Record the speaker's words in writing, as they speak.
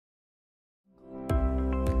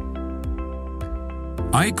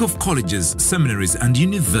ICOF colleges, seminaries and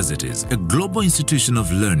universities, a global institution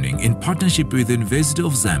of learning in partnership with the University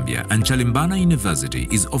of Zambia and Chalimbana University,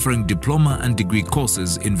 is offering diploma and degree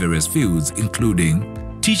courses in various fields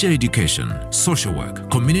including teacher education, social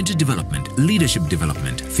work, community development, leadership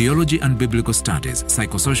development, theology and biblical studies,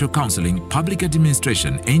 psychosocial counseling, public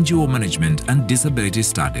administration, NGO management and disability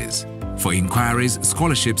studies. For inquiries,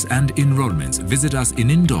 scholarships and enrollments, visit us in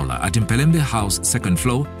Ndola at Mpelembe House, 2nd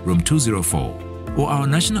floor, room 204. Or our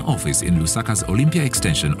national office in Lusaka's Olympia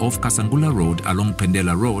extension off Kasangula Road along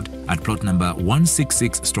Pendela Road at plot number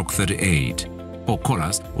 166/38. Or call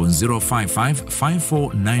us on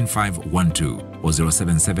 055-549512 or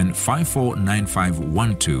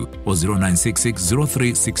 077-549512 or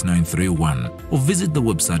 0966-036931 or visit the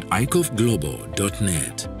website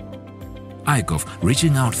icofglobal.net. ICOF,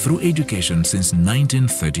 reaching out through education since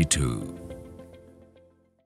 1932.